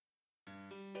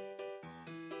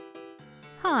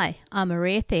Hi, I'm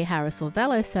Maria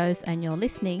Theoharis-Velosos and you're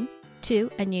listening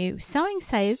to a new Sewing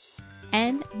Save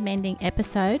and Mending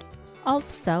episode of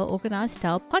Sew Organised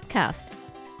Style Podcast.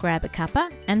 Grab a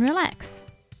cuppa and relax.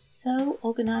 Sew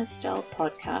Organised Style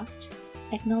Podcast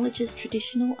acknowledges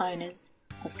traditional owners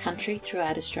of country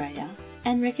throughout Australia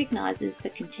and recognises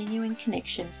the continuing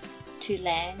connection to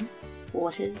lands,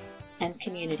 waters and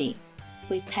community.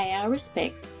 We pay our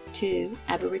respects to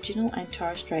Aboriginal and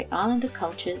Torres Strait Islander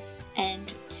cultures and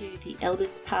to the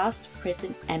elders past,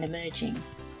 present and emerging.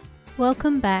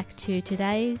 Welcome back to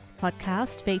today's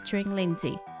podcast featuring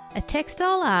Lindsay, a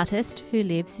textile artist who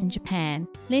lives in Japan.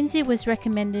 Lindsay was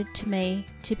recommended to me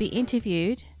to be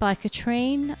interviewed by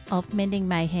Katrine of Mending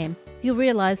Mayhem. You'll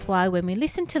realise why when we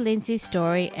listen to Lindsay's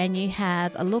story and you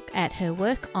have a look at her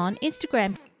work on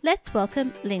Instagram. Let's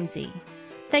welcome Lindsay.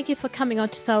 Thank you for coming on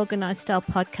to Sew Organised Style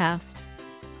Podcast.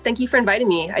 Thank you for inviting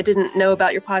me. I didn't know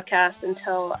about your podcast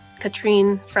until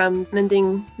Katrine from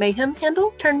Mending Mayhem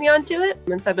handle turned me on to it.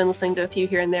 And so I've been listening to a few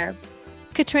here and there.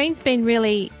 Katrine's been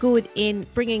really good in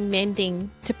bringing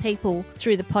mending to people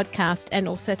through the podcast and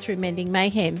also through Mending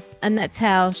Mayhem. And that's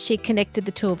how she connected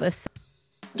the two of us.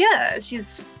 Yeah,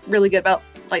 she's really good about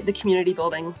the community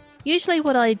building. Usually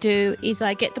what I do is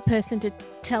I get the person to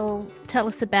tell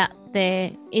us about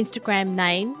their Instagram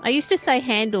name. I used to say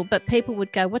handle, but people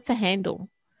would go, what's a handle?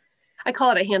 I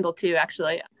call it a handle too,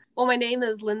 actually. Well, my name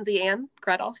is Lindsay Ann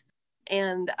Gradoff,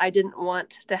 and I didn't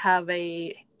want to have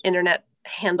a internet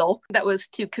handle that was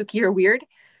too kooky or weird.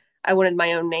 I wanted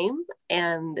my own name,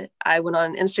 and I went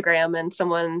on Instagram, and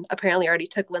someone apparently already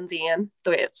took Lindsay Ann the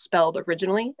way it's spelled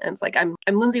originally. And it's like, I'm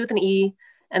Lindsay with an E,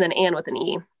 and then Ann with an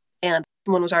E. And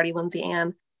someone was already Lindsay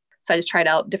Ann. So I just tried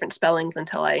out different spellings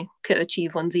until I could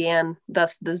achieve Lindsay Ann,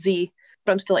 thus the Z,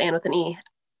 but I'm still Ann with an E.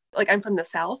 I'm from the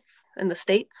South in the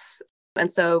States.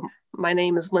 And so my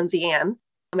name is Lindsay Ann.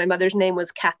 My mother's name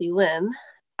was Kathy Lynn.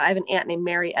 I have an aunt named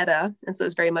Mary Etta. And so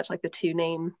it's very much like the two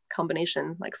name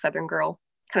combination, like Southern girl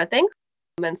kind of thing.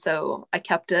 And so I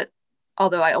kept it,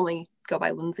 although I only go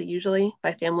by Lindsay usually.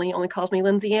 My family only calls me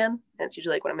Lindsay Ann. And it's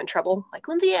usually when I'm in trouble, like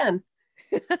Lindsay Ann.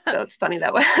 So it's funny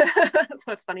that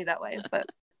way. But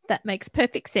that makes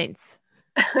perfect sense.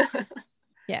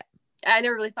 Yeah. I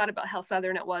never really thought about how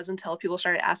Southern it was until people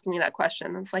started asking me that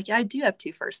question. It's like, yeah, I do have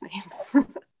two first names.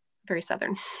 Very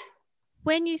Southern.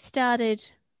 When you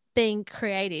started being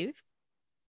creative,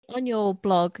 on your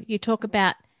blog, you talk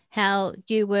about how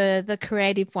you were the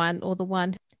creative one or the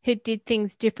one who did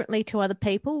things differently to other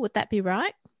people. Would that be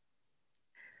right?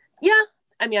 Yeah.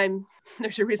 I mean,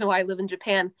 there's a reason why I live in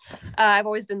Japan. I've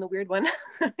always been the weird one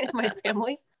in my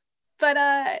family.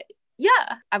 But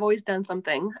yeah, I've always done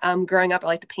something. Growing up, I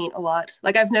like to paint a lot.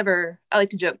 I like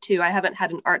to joke too. I haven't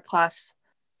had an art class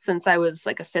since I was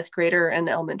a fifth grader in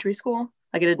elementary school.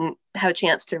 I didn't have a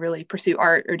chance to really pursue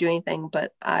art or do anything,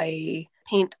 but I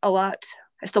paint a lot.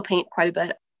 I still paint quite a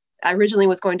bit. I originally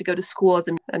was going to go to school as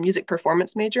a music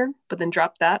performance major, but then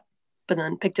dropped that, but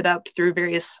then picked it up through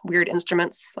various weird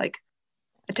instruments. I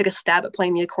took a stab at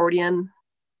playing the accordion.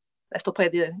 I still play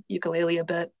the ukulele a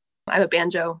bit. I have a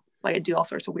banjo. I do all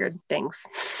sorts of weird things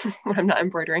when I'm not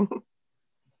embroidering.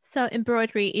 So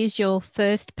embroidery is your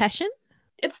first passion?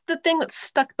 It's the thing that's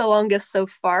stuck the longest so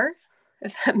far,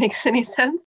 if that makes any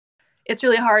sense. It's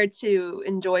really hard to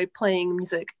enjoy playing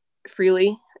music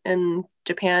freely in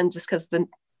Japan just because the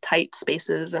tight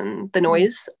spaces and the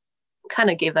noise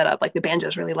kind of gave that up. The banjo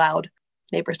is really loud.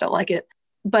 Neighbors don't like it.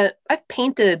 But I've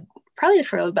painted probably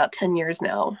for about 10 years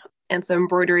now. And so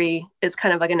embroidery is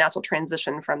kind of a natural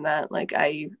transition from that.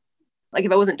 If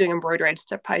I wasn't doing embroidery, I'd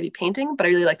still probably be painting, but I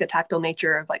really like the tactile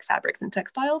nature of fabrics and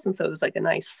textiles. And so it was a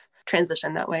nice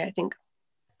transition that way, I think.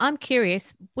 I'm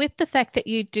curious, with the fact that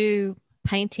you do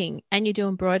painting and you do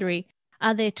embroidery,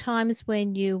 are there times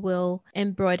when you will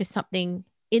embroider something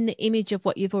in the image of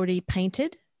what you've already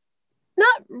painted?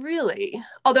 Not really.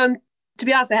 Although, to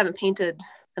be honest, I haven't painted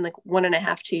in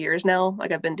 1.5, 2 years now.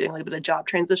 I've been doing a little bit of job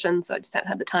transition, so I just haven't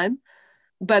had the time.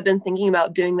 But I've been thinking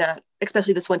about doing that,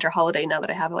 especially this winter holiday, now that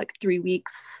I have 3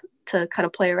 weeks to kind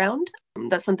of play around.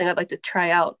 That's something I'd like to try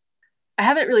out. I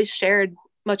haven't really shared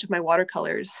much of my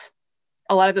watercolors.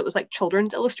 A lot of it was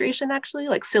children's illustration, actually,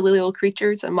 silly little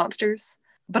creatures and monsters.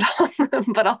 But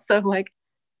also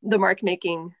the mark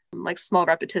making, small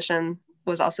repetition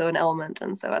was also an element.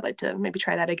 And so I'd like to maybe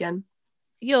try that again.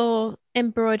 Your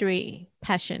embroidery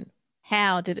passion,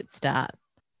 how did it start?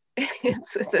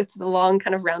 It's a long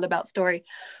kind of roundabout story.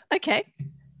 Okay.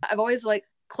 I've always liked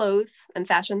clothes and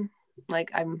fashion.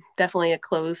 I'm definitely a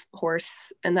clothes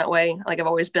horse in that way. I've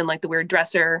always been the weird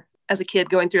dresser as a kid,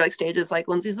 going through stages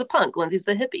Lindsay's the punk, Lindsay's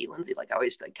the hippie, Lindsay, I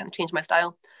always kind of changed my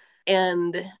style.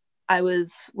 And I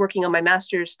was working on my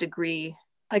master's degree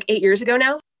like 8 years ago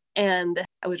now, and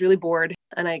I was really bored,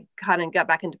 and I kind of got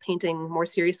back into painting more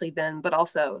seriously then, but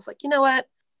also I was like, you know what?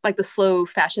 Like the slow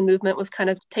fashion movement was kind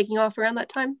of taking off around that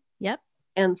time. Yep.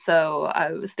 And so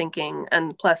I was thinking,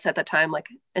 and plus at the time, like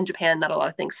in Japan, not a lot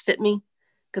of things fit me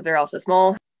because they're all so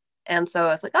small. And so I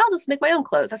was like, I'll just make my own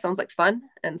clothes. That sounds like fun.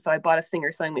 And so I bought a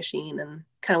Singer sewing machine and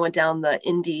kind of went down the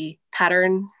indie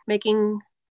pattern making,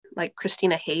 like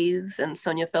Christina Hayes and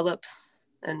Sonia Phillips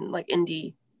and like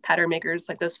indie pattern makers,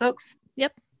 like those folks.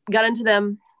 Yep. Got into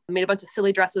them, made a bunch of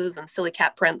silly dresses and silly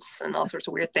cat prints and all sorts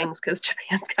of weird things because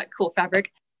Japan's got cool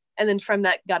fabric. And then from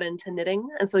that got into knitting.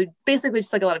 And so basically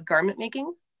just like a lot of garment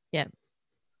making. Yeah.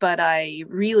 But I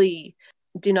really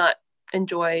do not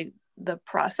enjoy the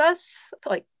process,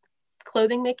 like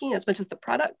clothing making, as much as the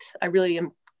product. I really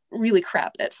am really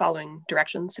crap at following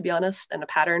directions, to be honest, and a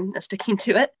pattern and sticking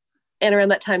to it. And around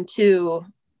that time too,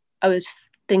 I was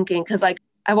thinking, because like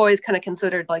I've always kind of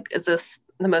considered like, is this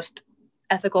the most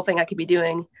ethical thing I could be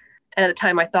doing? And at the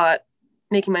time I thought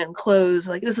making my own clothes,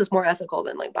 like this is more ethical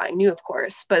than like buying new, of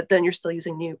course, but then you're still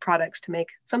using new products to make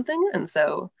something. And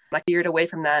so I veered away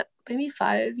from that maybe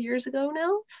 5 years ago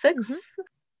now, 6,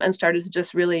 and started to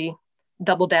just really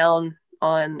double down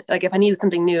on like if I needed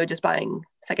something new, just buying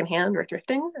secondhand or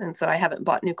thrifting. And so I haven't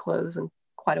bought new clothes in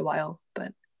quite a while.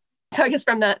 But so I guess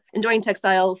from that, enjoying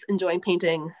textiles, enjoying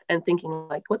painting, and thinking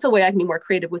like, what's a way I can be more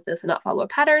creative with this and not follow a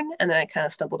pattern? And then I kind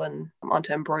of stumbled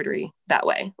onto embroidery that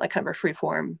way, like kind of a free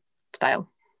form style,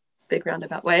 big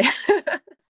roundabout way.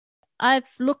 I've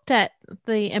looked at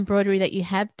the embroidery that you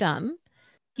have done.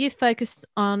 You've focused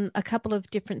on a couple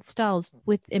of different styles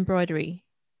with embroidery.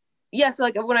 Yeah, so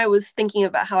like when I was thinking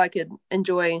about how I could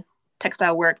enjoy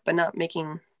textile work but not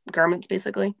making garments,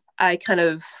 basically, I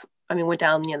went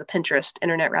down the Pinterest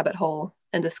internet rabbit hole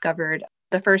and discovered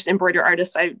the first embroidery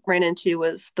artist I ran into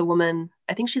was the woman,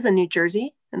 I think she's in New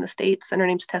Jersey in the States, and her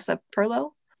name's Tessa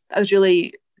Perlow. I was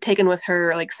really taken with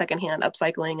her like secondhand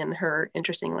upcycling and her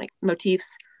interesting like motifs.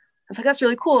 I was like, that's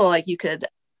really cool. Like you could,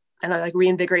 and I like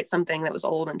reinvigorate something that was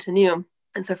old into new.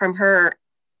 And so from her,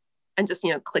 and just,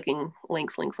 clicking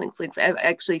links, I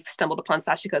actually stumbled upon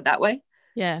Sashiko that way.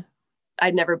 Yeah.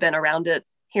 I'd never been around it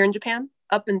here in Japan.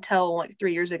 Up until like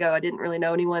 3 years ago, I didn't really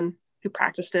know anyone who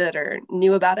practiced it or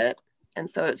knew about it. And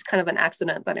so it's kind of an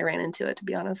accident that I ran into it, to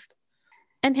be honest.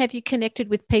 And have you connected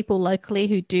with people locally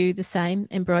who do the same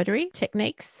embroidery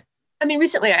techniques? I mean,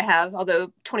 recently I have, although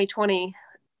 2020,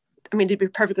 to be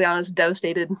perfectly honest,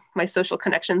 devastated my social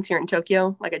connections here in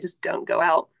Tokyo. Like I just don't go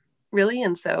out really.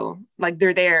 And so like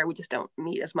they're there, we just don't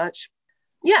meet as much.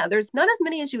 Yeah, there's not as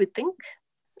many as you would think,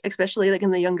 especially like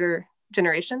in the younger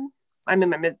generation. I'm in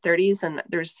my mid 30s and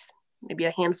there's maybe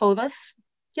a handful of us.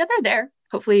 Yeah, they're there.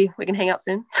 Hopefully we can hang out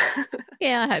soon.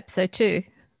 Yeah, I hope so too.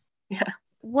 Yeah.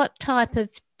 What type of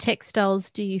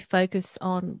textiles do you focus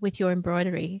on with your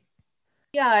embroidery?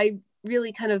 Yeah, I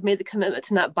really kind of made the commitment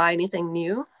to not buy anything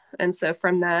new. And so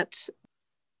from that,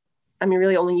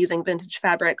 really only using vintage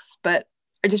fabrics, but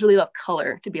I just really love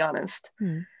color, to be honest.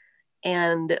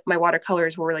 And my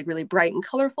watercolors were like really bright and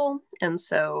colorful. And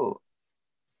so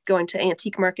going to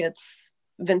antique markets,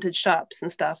 vintage shops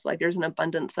and stuff, like there's an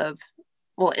abundance of,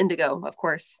 indigo, of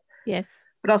course. Yes.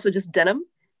 But also just denim.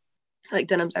 Like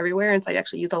denim's everywhere. And so I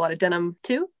actually use a lot of denim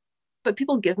too. But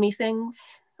people give me things.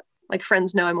 Like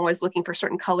friends know I'm always looking for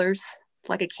certain colors,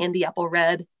 like a candy apple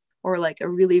red or like a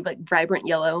really like vibrant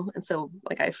yellow. And so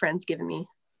like I have friends giving me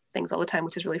things all the time,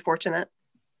 which is really fortunate.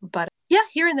 But yeah,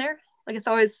 here and there, like it's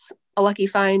always a lucky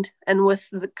find. And with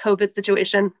the COVID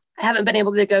situation, I haven't been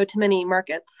able to go to many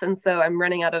markets. And so I'm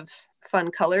running out of fun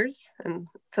colors. And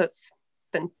so it's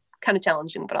been kind of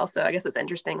challenging, but also I guess it's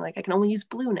interesting. Like I can only use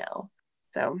blue now.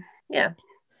 So yeah.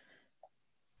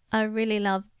 I really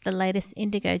love the latest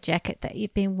indigo jacket that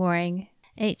you've been wearing.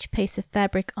 Each piece of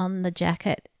fabric on the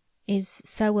jacket is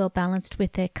so well balanced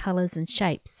with their colors and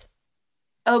shapes.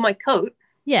 Oh, my coat?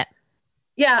 Yeah.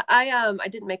 Yeah, I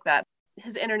didn't make that.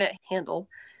 His internet handle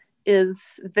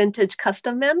is Vintage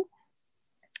Custom Man.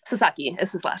 Sasaki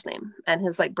is his last name, and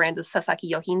his like brand is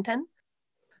Sasaki Yohinten.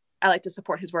 I like to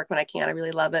support his work when I can. I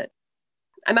really love it.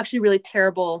 I'm actually really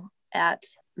terrible at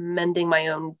mending my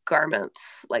own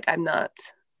garments. Like I'm not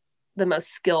the most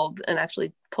skilled in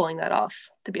actually pulling that off,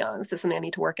 to be honest. It's something I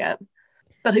need to work at.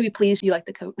 But he'll be pleased you like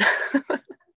the coat.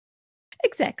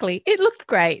 Exactly. It looked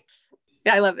great.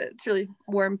 Yeah, I love it. It's really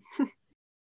warm.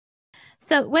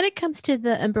 So when it comes to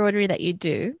the embroidery that you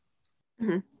do,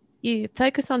 you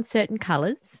focus on certain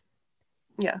colors.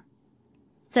 Yeah.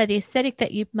 So the aesthetic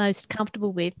that you're most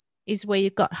comfortable with is where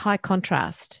you've got high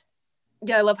contrast.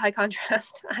 Yeah, I love high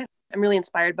contrast. I'm really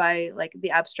inspired by like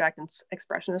the abstract and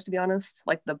expressionist, to be honest,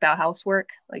 like the Bauhaus work,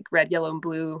 like red, yellow, and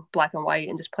blue, black and white,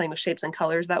 and just playing with shapes and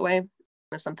colors that way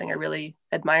is something I really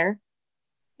admire.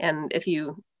 And if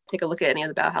you take a look at any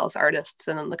of the Bauhaus artists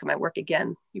and then look at my work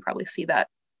again, you probably see that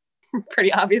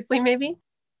pretty obviously, maybe.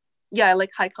 Yeah, I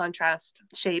like high contrast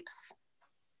shapes.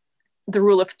 The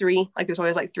rule of three, like there's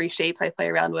always like three shapes I play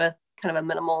around with, kind of a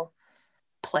minimal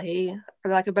play,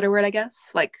 for lack of a better word, I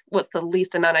guess. Like what's the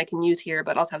least amount I can use here,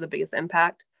 but also have the biggest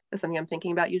impact is something I'm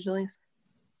thinking about usually.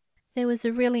 There was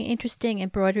a really interesting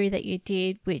embroidery that you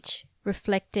did which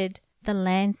reflected the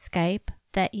landscape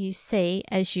that you see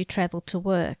as you travel to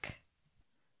work.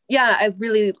 Yeah, I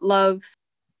really love,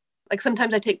 like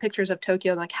sometimes I take pictures of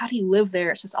Tokyo, like how do you live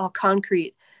there? It's just all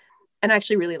concrete. And I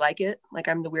actually really like it. Like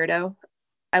I'm the weirdo.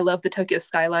 I love the Tokyo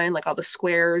skyline, like all the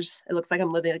squares. It looks like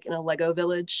I'm living like in a Lego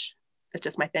village. It's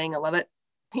just my thing. I love it.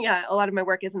 Yeah, a lot of my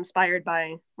work is inspired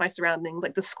by my surroundings,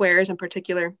 like the squares in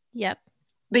particular. Yep.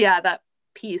 But yeah, that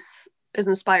piece is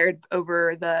inspired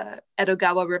over the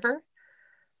Edogawa River.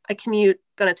 I commute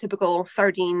on a typical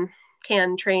sardine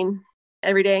can train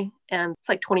every day, and it's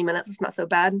like 20 minutes. It's not so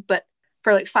bad. But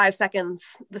for like 5 seconds,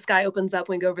 the sky opens up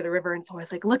when we go over the river, and it's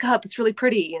always like, look up, it's really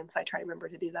pretty. And so I try to remember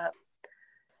to do that.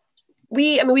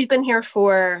 We've been here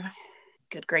for,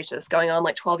 good gracious, going on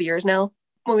like 12 years now.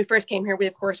 When we first came here, we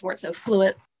of course weren't so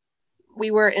fluent.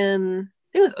 We were in,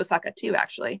 I think it was Osaka too,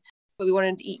 actually. But we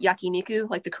wanted to eat yakiniku,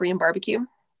 like the Korean barbecue.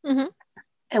 Mm-hmm.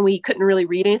 And we couldn't really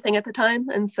read anything at the time.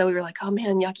 And so we were like, oh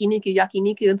man, yakiniku,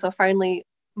 yakiniku. And so finally,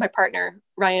 my partner,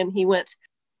 Ryan, he went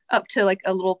up to like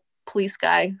a little police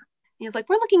guy. He was like,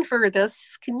 we're looking for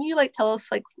this. Can you like tell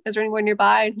us, like, is there anywhere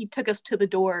nearby? And he took us to the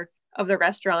door of the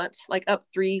restaurant, like up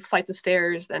 3 flights of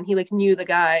stairs. And he like knew the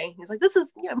guy. He was like, this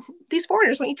is, these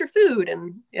foreigners want to eat your food.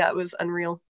 And yeah, it was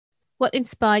unreal. What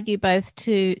inspired you both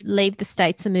to leave the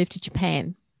States and move to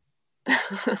Japan?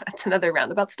 That's another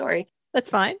roundabout story. That's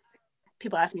fine.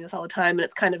 People ask me this all the time, and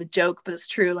it's kind of a joke, but it's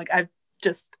true. Like I've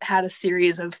just had a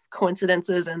series of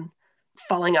coincidences and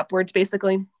falling upwards,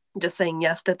 basically, just saying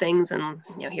yes to things, and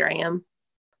here I am.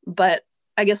 But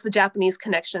I guess the Japanese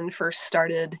connection first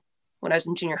started when I was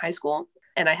in junior high school,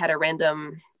 and I had a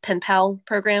random pen pal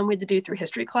program we had to do through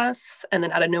history class, and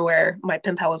then out of nowhere, my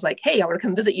pen pal was like, "Hey, I want to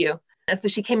come visit you," and so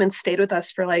she came and stayed with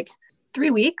us for like 3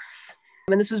 weeks.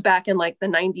 And this was back in like the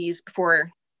 90s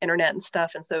before internet and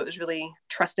stuff. And so it was really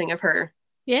trusting of her.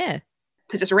 Yeah.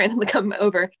 To just randomly come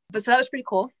over. But so that was pretty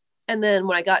cool. And then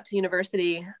when I got to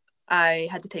university, I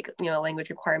had to take, a language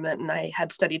requirement, and I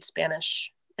had studied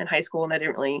Spanish in high school, and that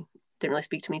didn't really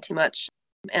speak to me too much.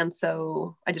 And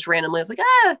so I just randomly was like,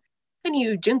 I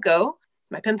knew Junko,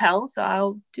 my pen pal, so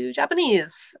I'll do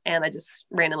Japanese. And I just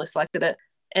randomly selected it.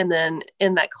 And then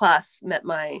in that class met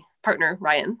my partner,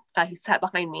 Ryan. He sat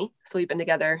behind me. So we've been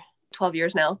together 12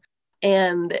 years now.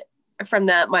 And from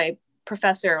that, my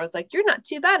professor was like, you're not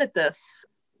too bad at this.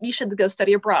 You should go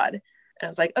study abroad. And I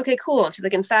was like, okay, cool. And she's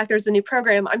like, in fact, there's a new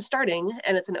program I'm starting,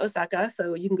 and it's in Osaka.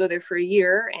 So you can go there for a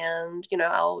year, and,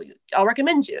 I'll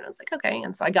recommend you. And I was like, okay.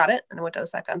 And so I got it, and I went to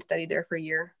Osaka and studied there for a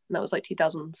year. And that was like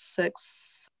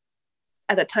 2006.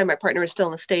 At that time, my partner was still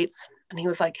in the States, and he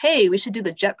was like, hey, we should do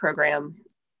the JET program.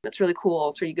 It's really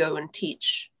cool. It's where you go and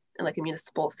teach in like a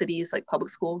municipal cities, like public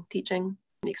school teaching,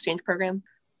 the exchange program.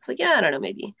 It's like, yeah, I don't know,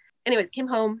 maybe. Anyways, came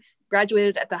home,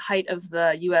 graduated at the height of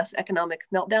the US economic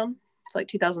meltdown. It's like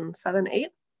 2007, 8.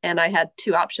 And I had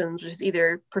 2 options, which is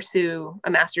either pursue a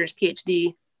master's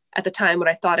PhD. At the time, what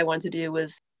I thought I wanted to do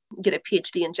was get a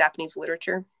PhD in Japanese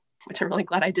literature, which I'm really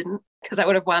glad I didn't, because I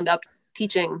would have wound up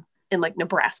teaching in like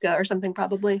Nebraska or something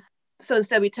probably. So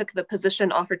instead, we took the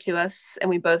position offered to us, and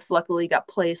we both luckily got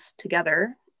placed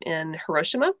together in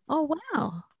Hiroshima. Oh,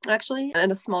 wow. Actually,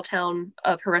 in a small town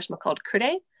of Hiroshima called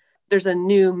Kure. There's a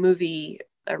new movie,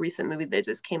 a recent movie that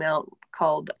just came out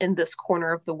called In This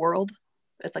Corner of the World.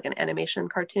 It's like an animation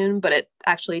cartoon, but it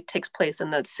actually takes place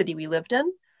in the city we lived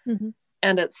in. Mm-hmm.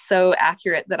 And it's so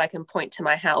accurate that I can point to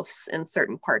my house in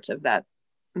certain parts of that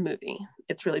movie.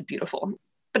 It's really beautiful.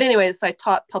 But anyways, I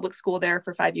taught public school there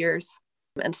for 5 years.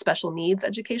 And special needs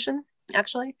education,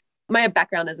 actually. My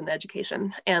background is in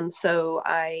education. And so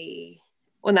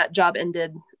when that job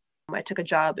ended, I took a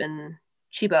job in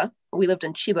Chiba. We lived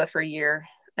in Chiba for a year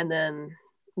and then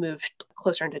moved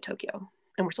closer into Tokyo.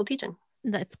 And we're still teaching.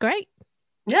 That's great.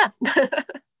 Yeah.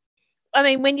 I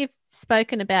mean, when you've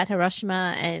spoken about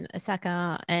Hiroshima and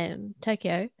Osaka and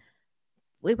Tokyo,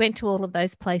 we went to all of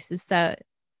those places. So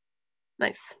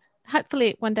nice.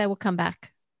 Hopefully one day we'll come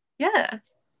back. Yeah.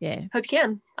 Yeah. Hope you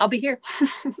can. I'll be here.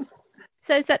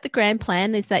 So is that the grand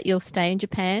plan? Is that you'll stay in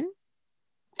Japan?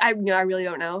 I really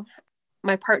don't know.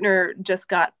 My partner just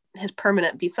got his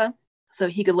permanent visa. So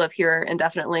he could live here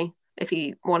indefinitely if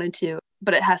he wanted to,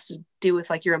 but it has to do with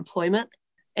like your employment.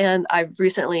 And I've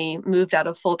recently moved out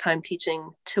of full-time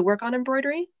teaching to work on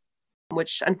embroidery,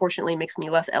 which unfortunately makes me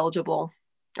less eligible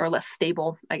or less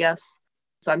stable, I guess.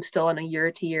 So I'm still on a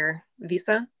year-to-year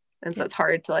visa. And so it's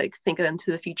hard to like think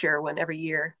into the future when every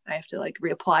year I have to like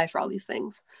reapply for all these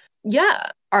things.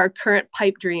 Yeah, our current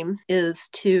pipe dream is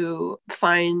to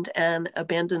find an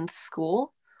abandoned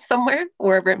school somewhere,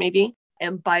 wherever it may be,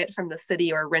 and buy it from the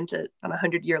city or rent it on a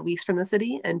 100-year lease from the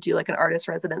city and do like an artist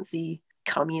residency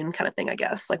commune kind of thing, I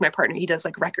guess. Like my partner, he does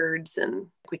like records and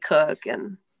we cook.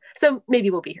 And so maybe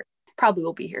we'll be here. Probably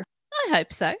will be here. I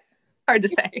hope so. Hard to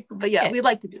say, but yeah, we'd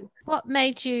like to do. What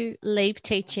made you leave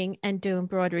teaching and do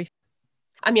embroidery?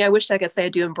 I mean, I wish I could say I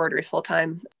do embroidery full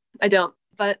time. I don't,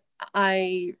 but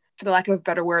for the lack of a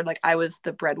better word, like I was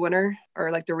the breadwinner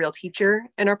or like the real teacher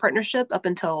in our partnership up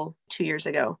until 2 years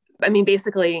ago. I mean,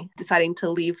 basically deciding to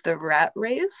leave the rat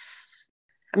race.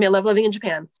 I mean, I love living in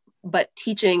Japan, but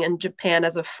teaching in Japan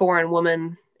as a foreign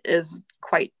woman is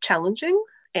quite challenging.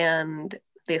 And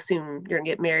they assume you're going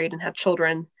to get married and have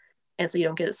children. And so you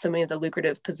don't get so many of the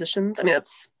lucrative positions. I mean,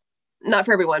 that's not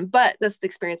for everyone, but that's the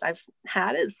experience I've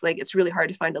had is like, it's really hard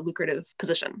to find a lucrative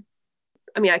position.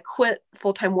 I mean, I quit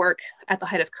full-time work at the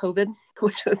height of COVID,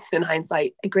 which was in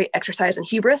hindsight a great exercise in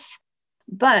hubris.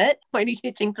 But my new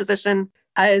teaching position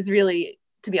is really,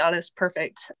 to be honest,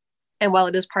 perfect. And while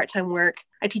it is part-time work,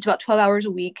 I teach about 12 hours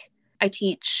a week. I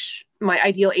teach my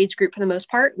ideal age group for the most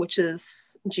part, which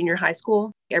is junior high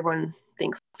school. Everyone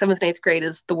thinks 7th and 8th grade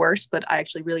is the worst, but I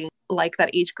actually really like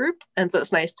that age group. And so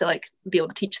it's nice to like be able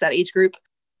to teach that age group.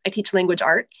 I teach language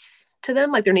arts to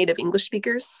them, like they're native English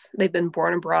speakers. They've been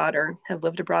born abroad or have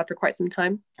lived abroad for quite some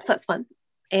time. So that's fun.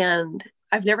 And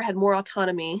I've never had more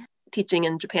autonomy teaching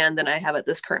in Japan than I have at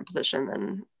this current position.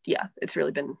 And yeah, it's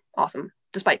really been awesome,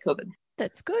 despite COVID.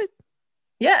 That's good.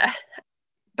 Yeah.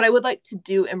 But I would like to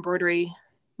do embroidery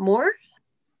more.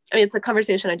 I mean, it's a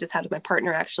conversation I just had with my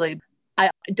partner, actually. I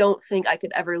don't think I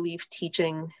could ever leave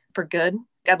teaching for good.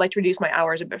 I'd like to reduce my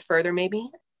hours a bit further,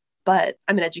 maybe. But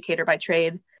I'm an educator by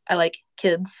trade. I like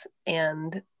kids,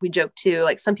 and we joke too,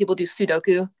 like some people do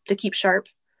Sudoku to keep sharp.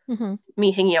 Mm-hmm.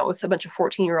 Me hanging out with a bunch of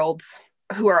 14-year-olds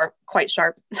who are quite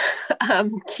sharp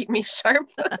keep me sharp.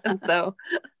 And so,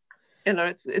 you know,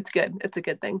 it's good. It's a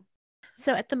good thing.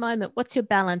 So at the moment, what's your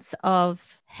balance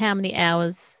of how many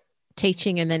hours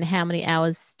teaching and then how many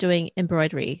hours doing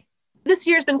embroidery? This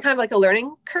year has been kind of like a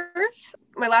learning curve.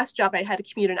 My last job, I had to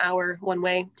commute an hour one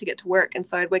way to get to work. And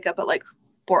so I'd wake up at like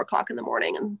 4 o'clock in the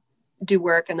morning and do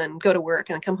work and then go to work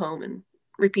and then come home and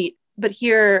repeat. But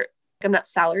here, I'm not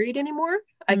salaried anymore.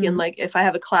 I can like, if I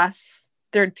have a class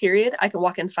 3rd period, I can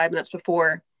walk in 5 minutes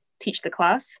before, teach the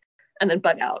class, and then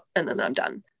bug out, and then I'm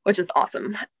done, which is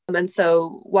awesome. And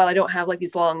so while I don't have like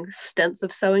these long stints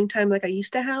of sewing time like I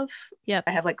used to have,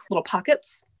 I have like little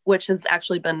pockets, which has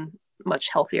actually been much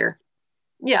healthier.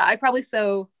 Yeah, I probably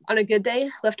sew on a good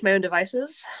day, left my own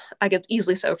devices. I could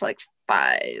easily sew for like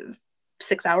 5-6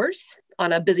 hours.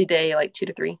 On a busy day, like 2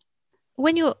 to 3.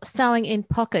 When you're sewing in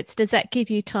pockets, does that give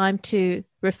you time to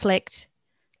reflect,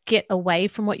 get away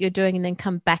from what you're doing and then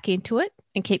come back into it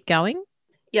and keep going?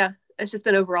 Yeah, it's just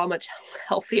been overall much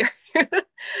healthier.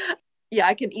 Yeah,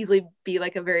 I can easily be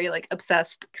like a very like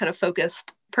obsessed kind of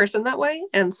focused person that way.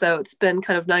 And so it's been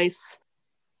kind of nice.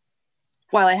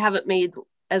 While I haven't made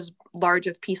as large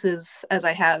of pieces as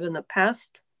I have in the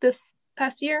past, this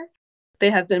past year, they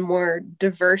have been more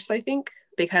diverse, I think,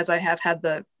 because I have had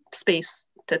the space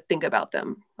to think about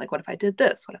them. Like, what if I did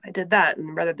this? What if I did that?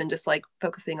 And rather than just like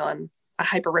focusing on a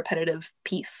hyper repetitive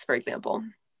piece, for example.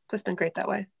 So it's been great that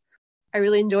way. I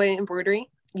really enjoy embroidery.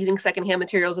 Using secondhand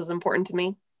materials is important to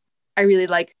me. I really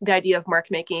like the idea of mark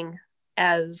making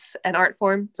as an art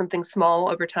form. Something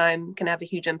small over time can have a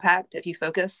huge impact if you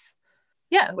focus.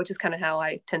 Yeah, which is kind of how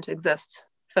I tend to exist.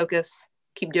 Focus,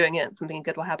 keep doing it, something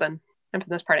good will happen. And for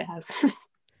the most part, it has. So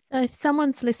if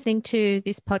someone's listening to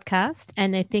this podcast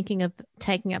and they're thinking of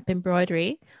taking up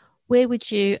embroidery, where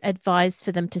would you advise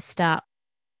for them to start?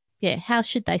 Yeah, how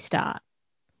should they start?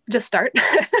 Just start.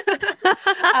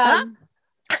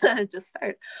 Just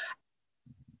start.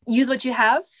 Use what you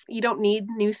have. You don't need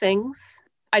new things.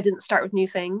 I didn't start with new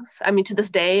things. I mean, to this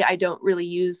day, I don't really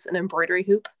use an embroidery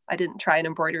hoop. I didn't try an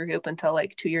embroidery hoop until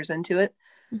like 2 years into it.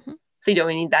 Mm-hmm. So you don't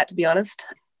really need that, to be honest.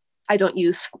 I don't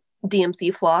use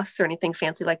DMC floss or anything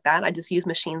fancy like that. I just use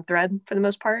machine thread for the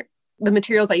most part. The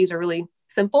materials I use are really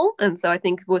simple. And so I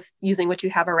think with using what you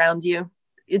have around you,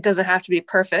 it doesn't have to be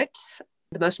perfect.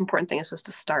 The most important thing is just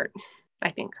to start, I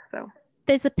think. So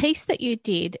there's a piece that you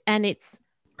did and it's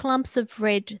clumps of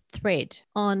red thread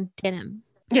on denim.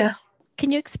 Yeah. Can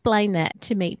you explain that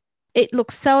to me? It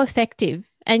looks so effective.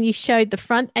 And you showed the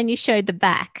front and you showed the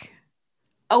back.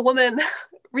 A woman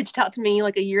reached out to me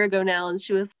like a year ago now, and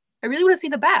she was, I really want to see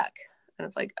the back. And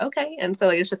it's like, okay. And so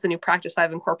it's just a new practice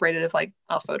I've incorporated of like,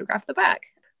 I'll photograph the back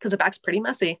because the back's pretty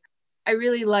messy. I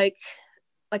really like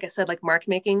I said, like mark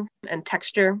making and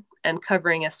texture and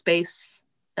covering a space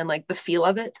and like the feel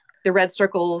of it. The red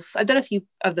circles, I've done a few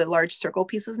of the large circle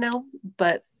pieces now,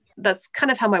 but that's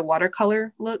kind of how my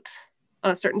watercolor looked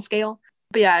on a certain scale.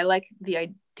 But yeah, I like the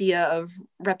idea of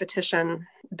repetition,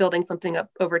 building something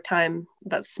up over time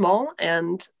that's small.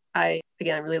 And I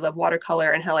really love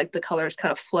watercolor and how like the colors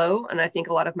kind of flow. And I think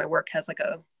a lot of my work has like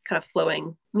a kind of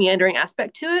flowing, meandering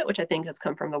aspect to it, which I think has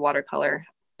come from the watercolor.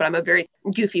 But I'm a very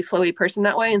goofy, flowy person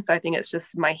that way. And so I think it's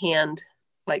just my hand,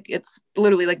 like it's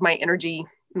literally like my energy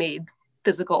made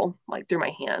physical, like through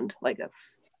my hand. Like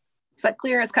is that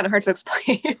clear? It's kind of hard to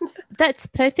explain. That's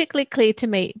perfectly clear to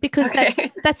me because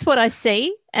Okay. that's what I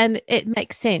see and it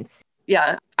makes sense.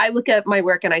 Yeah. I look at my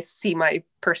work and I see my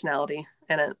personality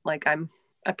in it. Like I'm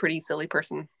a pretty silly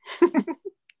person.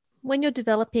 When you're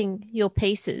developing your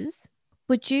pieces,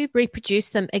 would you reproduce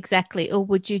them exactly or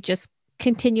would you just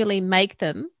continually make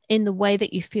them in the way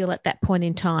that you feel at that point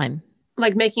in time?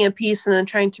 Like making a piece and then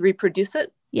trying to reproduce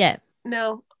it? Yeah.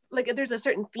 No. Like if there's a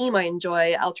certain theme I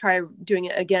enjoy, I'll try doing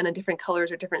it again in different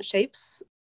colors or different shapes.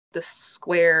 The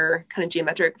square kind of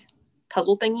geometric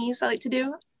puzzle thingies I like to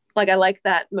do. Like I like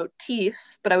that motif,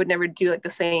 but I would never do like the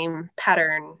same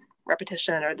pattern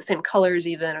repetition or the same colors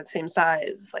even or the same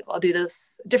size. Like I'll do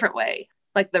this a different way.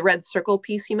 Like the red circle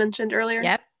piece you mentioned earlier.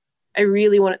 Yep. I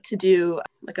really wanted to do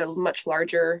like a much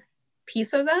larger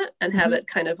piece of that and have it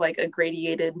kind of like a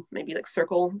gradiated, maybe like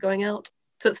circle going out.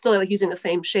 So it's still like using the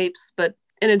same shapes, but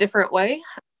in a different way.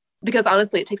 Because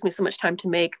honestly, it takes me so much time to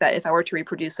make that if I were to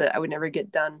reproduce it, I would never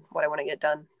get done what I want to get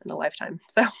done in a lifetime.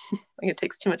 So like, it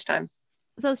takes too much time.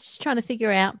 So I was just trying to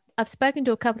figure out, I've spoken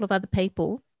to a couple of other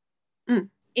people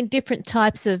in different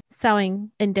types of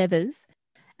sewing endeavors,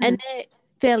 and they're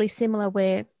fairly similar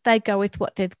where they go with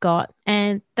what they've got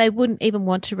and they wouldn't even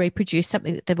want to reproduce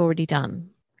something that they've already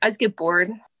done. I just get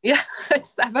bored. Yeah,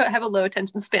 I have a low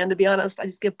attention span, to be honest. I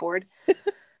just get bored.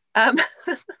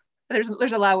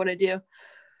 There's a lot I want to do.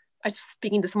 I was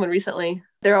speaking to someone recently.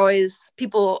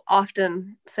 People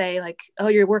often say like, oh,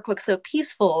 your work looks so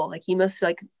peaceful. Like you must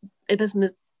like,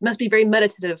 must be very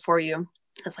meditative for you.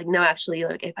 It's like, no, actually,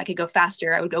 like if I could go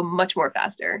faster, I would go much more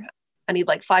faster. I need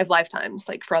like 5 lifetimes,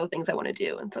 like for all the things I want to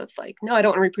do. And so it's like, no, I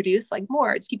don't want to reproduce like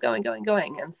more. Just keep going.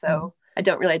 And so I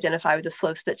don't really identify with the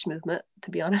slow stitch movement,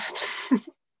 to be honest.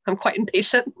 I'm quite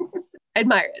impatient. I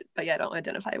admire it, but yeah, I don't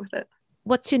identify with it.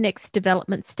 What's your next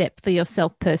development step for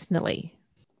yourself personally?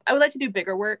 I would like to do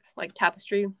bigger work, like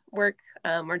tapestry work,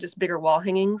 or just bigger wall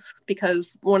hangings,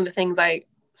 because one of the things I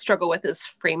struggle with is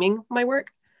framing my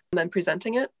work and then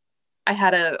presenting it. I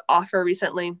had an offer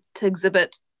recently to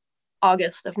exhibit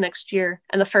August of next year.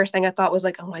 And the first thing I thought was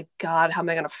like, oh my God, how am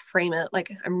I going to frame it?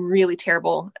 Like, I'm really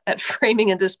terrible at framing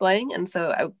and displaying. And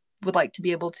so I would like to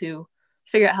be able to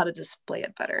figure out how to display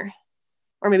it better.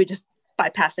 Or maybe just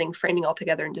bypassing framing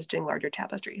altogether and just doing larger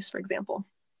tapestries, for example.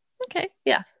 Okay.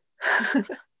 Yeah.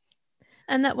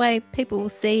 And that way people will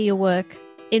see your work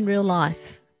in real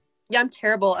life. Yeah, I'm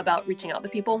terrible about reaching out to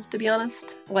people, to be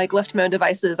honest. Like left to my own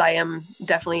devices, I am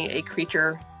definitely a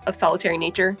creature of solitary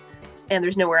nature. And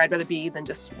there's nowhere I'd rather be than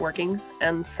just working.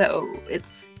 And so it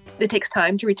takes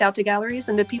time to reach out to galleries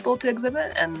and to people to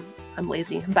exhibit. And I'm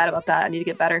lazy. I'm bad about that. I need to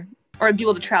get better. Or I'd be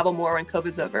able to travel more when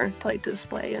COVID's over to like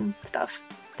display and stuff.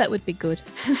 That would be good.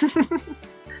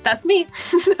 That's me.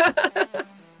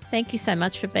 Thank you so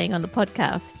much for being on the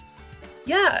podcast.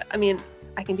 Yeah, I mean,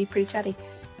 I can be pretty chatty.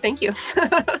 Thank you.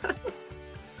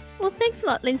 Well, thanks a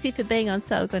lot, Lindsay, for being on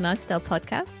Sew Organised Style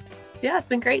podcast. Yeah, it's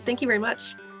been great. Thank you very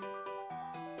much.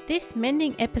 This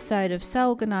mending episode of Sew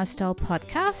Organised Style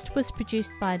podcast was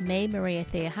produced by me, Maria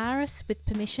Theoharis, with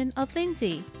permission of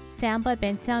Lindsay. Sound by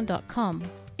bensound.com.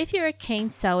 If you're a keen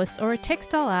sewist or a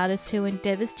textile artist who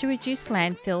endeavours to reduce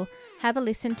landfill, have a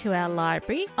listen to our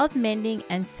library of mending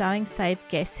and sewing saved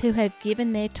guests who have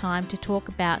given their time to talk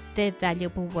about their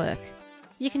valuable work.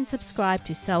 You can subscribe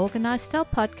to Sew Organised Style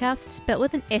podcast, spelt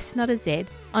with an S, not a Z,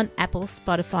 on Apple,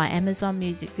 Spotify, Amazon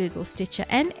Music, Google, Stitcher,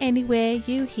 and anywhere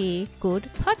you hear good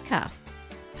podcasts.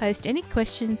 Post any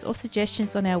questions or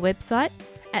suggestions on our website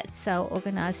at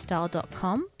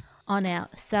seworganisedstyle.com, on our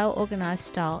Sew Organised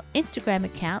Style Instagram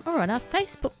account, or on our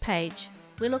Facebook page.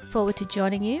 We look forward to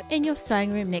joining you in your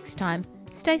sewing room next time.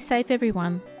 Stay safe,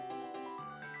 everyone.